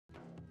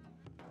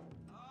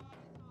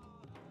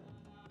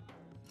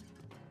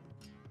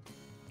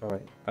All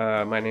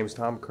right. My name is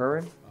Tom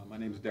Curren. My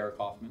name is Derek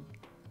Hoffmann.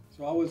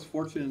 So I was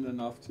fortunate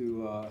enough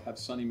to have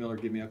Sonny Miller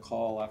give me a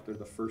call after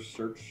the first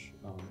search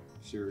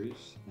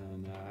series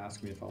and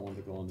ask me if I wanted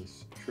to go on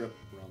this trip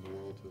around the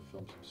world to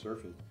film some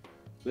surfing.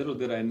 Little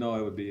did I know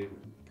it would be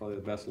probably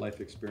the best life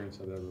experience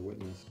I've ever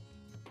witnessed.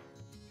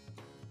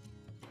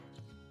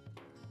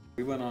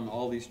 We went on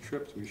all these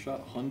trips, we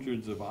shot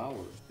hundreds of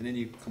hours, and then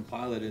you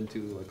compile it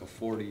into like a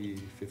 40,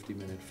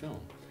 50-minute film.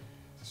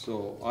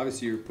 So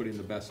obviously you're putting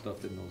the best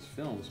stuff in those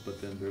films,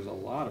 but then there's a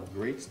lot of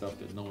great stuff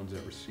that no one's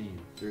ever seen.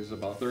 There's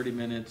about 30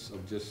 minutes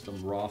of just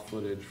some raw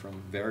footage from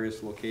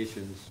various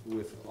locations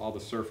with all the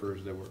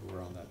surfers that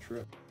were on that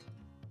trip.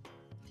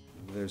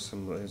 There's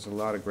a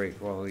lot of great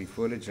quality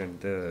footage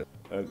and a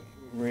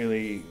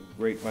really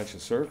great bunch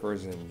of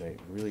surfers and a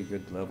really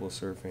good level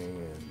surfing,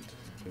 and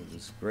it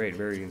was great,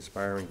 very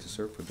inspiring to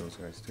surf with those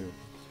guys too.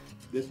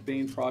 This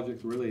main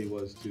project really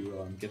was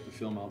to get the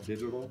film out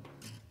digital,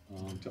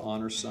 to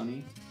honor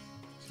Sonny,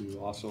 to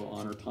also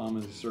honor Tom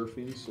and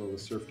surfing, so the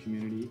surf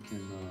community can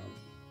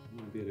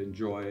be able to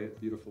enjoy a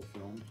beautiful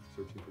film,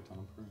 Searching for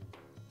Tom Curren.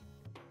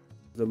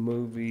 The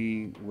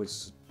movie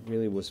was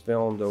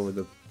filmed over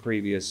the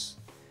previous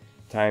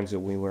times that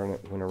we went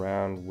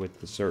around with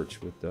the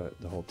search with the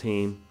whole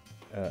team,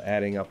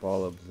 adding up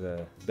all of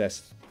the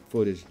best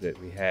footage that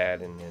we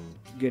had and then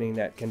getting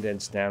that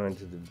condensed down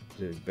into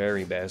the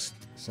very best.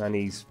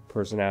 Sonny's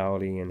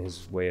personality and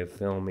his way of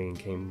filming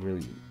came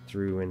really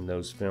through in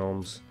those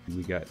films.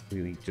 We got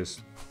really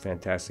just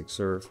fantastic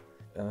surf.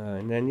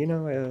 And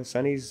then,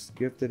 Sonny's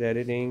gifted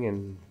editing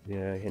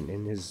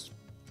and his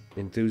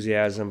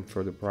enthusiasm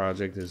for the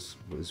project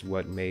was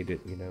what made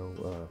it,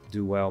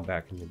 do well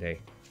back in the day.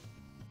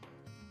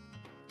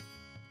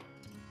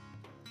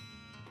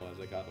 As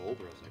I got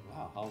older, I was like,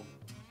 wow, how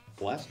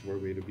blessed were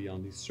we to be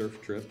on these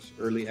surf trips,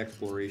 early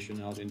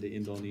exploration out into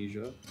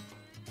Indonesia.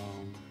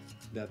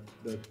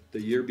 The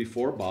year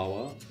before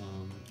Bawa,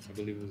 I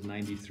believe it was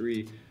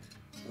 '93,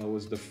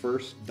 was the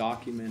first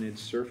documented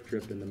surf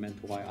trip in the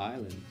Mentawai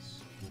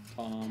Islands.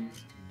 Tom,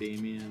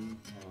 Damien,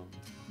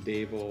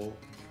 Davo,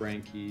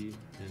 Frankie,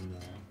 and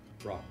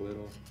Brock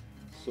Little.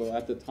 So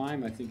at the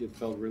time, I think it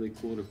felt really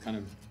cool to kind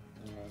of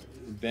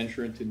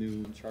venture into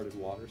new uncharted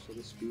waters, so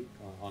to speak,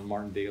 on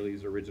Martin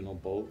Daly's original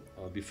boat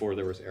before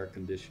there was air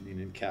conditioning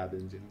in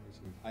cabins.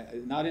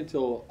 Not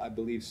until I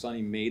believe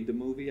Sonny made the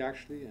movie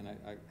actually, and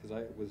because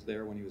I was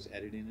there when he was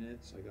editing it,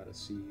 so I got to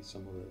see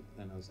some of it,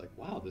 and I was like,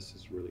 wow, this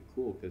is really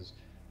cool, because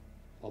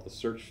all the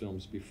search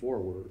films before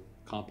were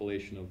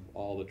compilation of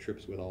all the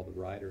trips with all the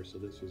riders, so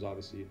this was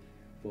obviously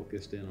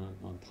focused in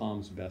on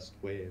Tom's best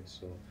waves.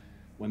 So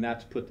when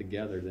that's put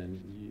together,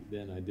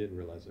 then I did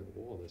realize that,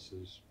 whoa, this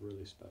is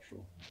really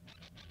special.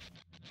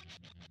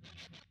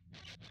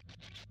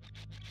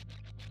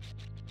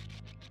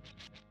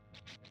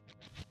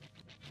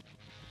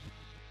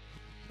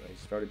 I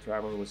started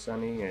traveling with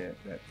Sonny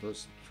at that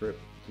first trip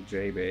to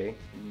J Bay,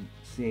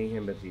 seeing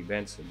him at the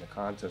events and the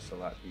contests a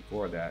lot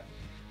before that.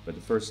 But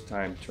the first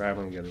time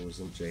traveling together was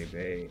in J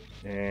Bay,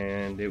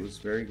 and it was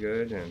very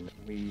good, and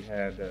we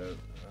had a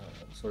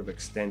sort of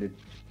extended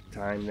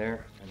time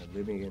there, kind of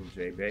living in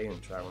J Bay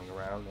and traveling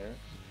around there.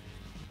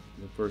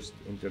 The first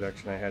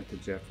introduction I had to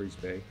Jeffreys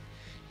Bay,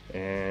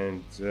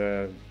 and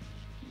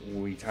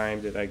we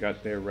timed it. I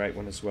got there right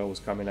when the swell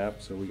was coming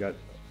up, so we got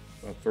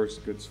a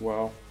first good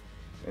swell,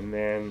 and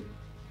then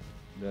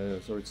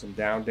sort of some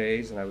down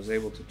days, and I was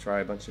able to try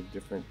a bunch of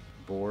different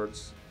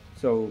boards.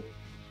 So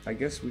I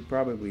guess we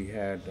probably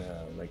had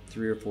like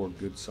 3 or 4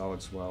 good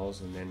solid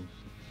swells, and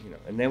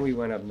then we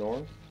went up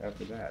north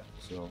after that.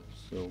 So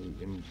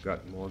we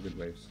got more good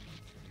waves.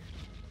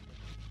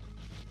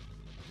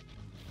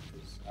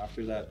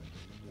 After that,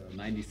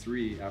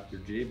 '93, after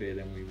J-Bay,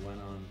 then we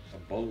went on a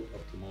boat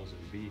up to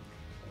Mozambique.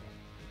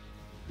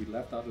 We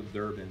left out of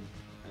Durban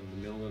in the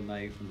middle of the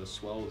night when the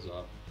swell was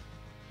up,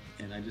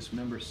 and I just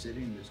remember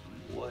sitting just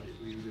going, what?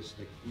 We were just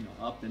like,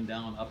 up and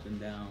down, up and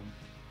down.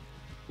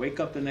 Wake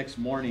up the next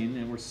morning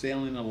and we're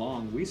sailing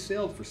along. We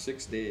sailed for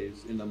 6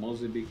 days in the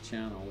Mozambique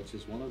Channel, which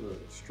is one of the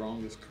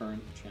strongest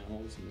current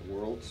channels in the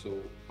world. So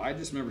I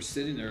just remember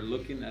sitting there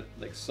looking at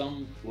like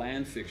some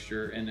land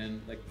fixture, and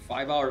then like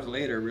 5 hours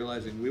later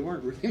realizing we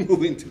weren't really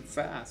moving too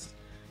fast.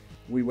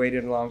 We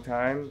waited a long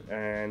time,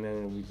 and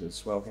then the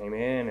swell came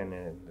in, and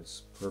then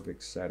this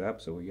perfect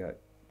setup, so we got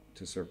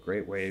to surf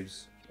great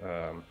waves,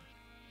 and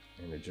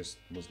it just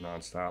was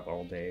nonstop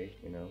all day,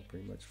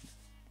 pretty much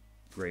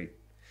great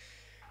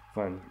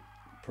fun,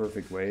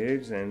 perfect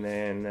waves. And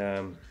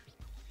then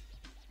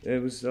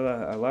it was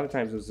a lot of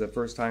times it was the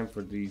first time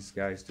for these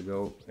guys to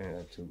go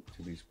to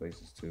these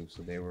places too,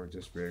 so they were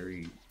just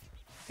very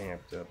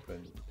amped up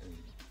and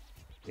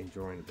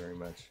enjoying it very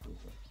much.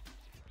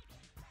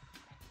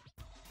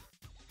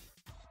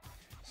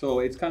 So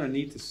it's kind of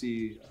neat to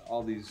see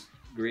all these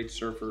great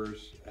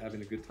surfers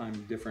having a good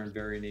time, different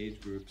varying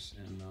age groups,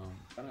 and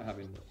kind of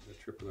having the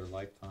trip of their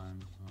lifetime.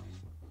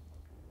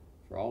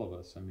 For all of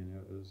us, I mean,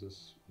 it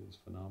was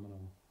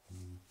phenomenal.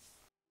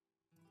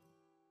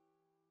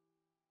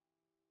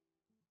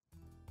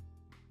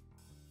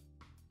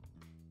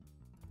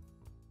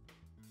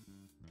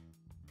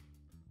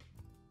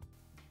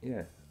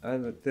 Yeah,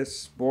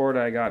 this board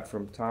I got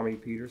from Tommy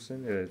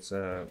Peterson. It's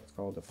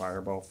called the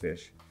Fireball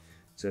Fish.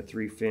 It's a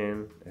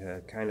 3-fin,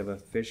 kind of a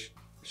fish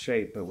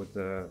shape, but with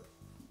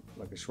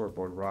like a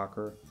shortboard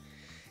rocker.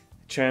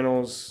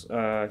 Channels,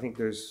 I think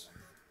there's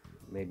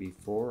maybe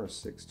 4 or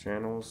 6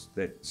 channels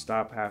that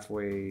stop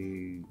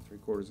halfway,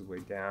 3/4 of the way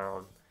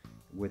down,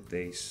 with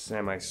a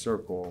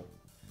semicircle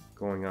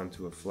going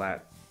onto a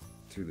flat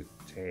through the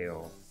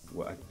tail,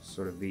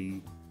 sort of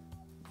V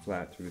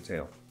flat through the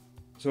tail.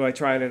 So I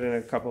tried it in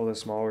a couple of the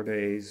smaller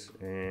days,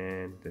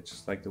 and it's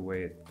just like the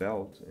way it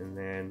felt. And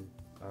then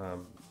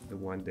the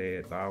one day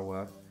at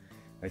Bawa,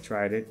 I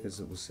tried it because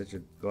it was such a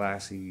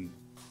glassy,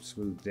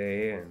 smooth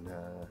day,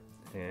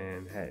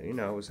 and had,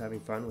 I was having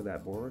fun with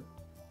that board.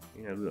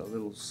 A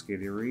little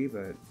skittery,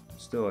 but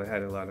still it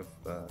had a lot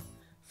of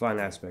fun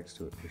aspects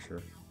to it for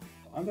sure.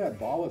 On that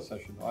Bawa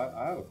session,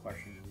 I have a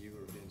question. You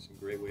were in some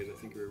great ways. I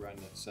think you were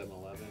riding at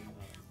 7-Eleven.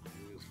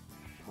 It was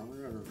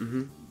Palmer or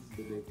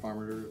the day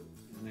Palmer,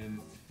 and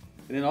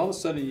then all of a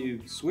sudden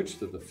you switched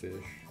to the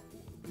fish.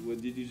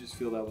 Did you just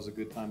feel that was a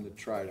good time to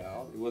try it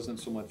out? It wasn't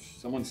so much.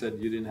 Someone said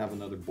you didn't have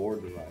another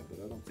board to ride,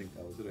 but I don't think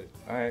that was it.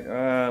 All right.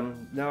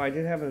 No, I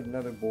did have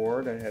another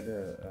board. I had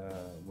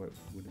what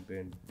would have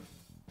been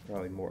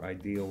probably more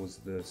ideal was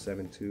the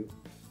 7.2,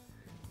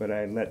 but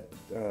I let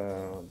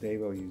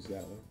Davo use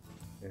that one,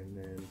 and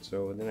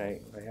then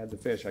I had the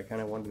fish. I kind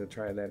of wanted to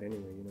try that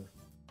anyway.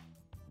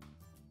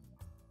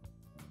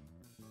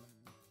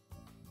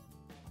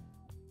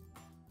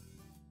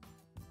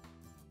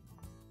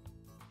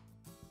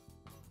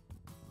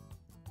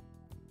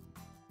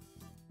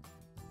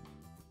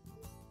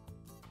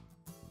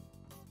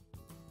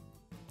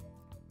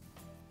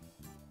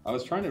 I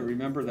was trying to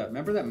remember that.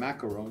 Remember that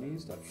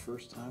macaronis? That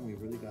first time we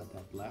really got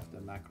that left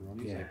at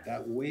macaronis, Yeah. like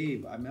that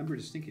wave. I remember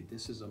just thinking,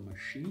 this is a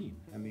machine.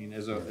 I mean,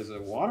 as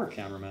a water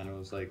cameraman, it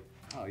was like,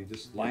 oh, you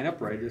just line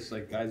up right. Just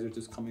like guys are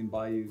just coming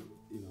by you,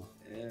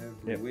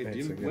 every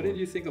wave. What did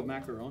you think of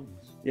macaronis?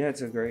 Yeah,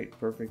 it's a great,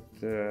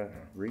 perfect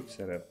reef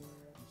setup.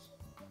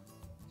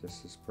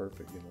 Just as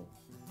perfect,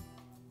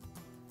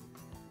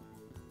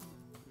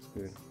 It's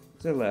good.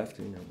 It's a left,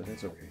 but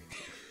that's okay.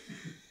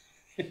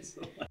 It's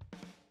a left.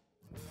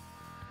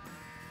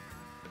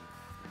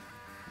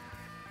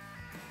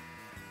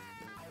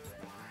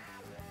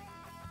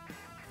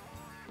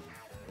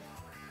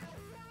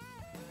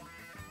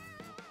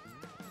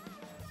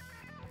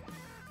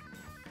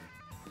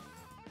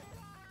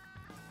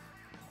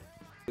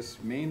 This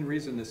main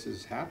reason this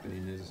is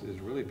happening is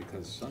really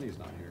because Sonny's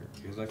not here.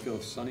 Because I feel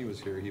if Sonny was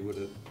here, he would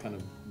have kind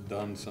of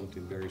done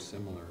something very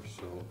similar.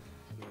 So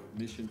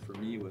the mission for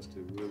me was to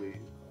really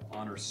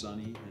honor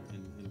Sonny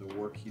and the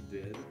work he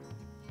did.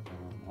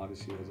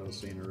 Obviously, as I was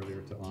saying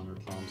earlier, to honor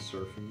Tom's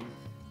surfing.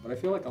 But I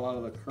feel like a lot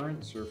of the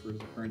current surfers,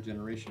 the current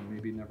generation,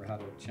 maybe never had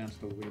a chance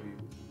to maybe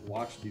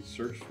watch these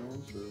search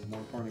films, or more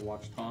importantly,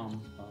 watch Tom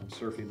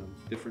surfing on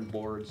different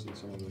boards and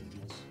some of the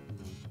most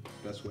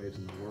best waves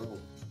in the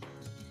world.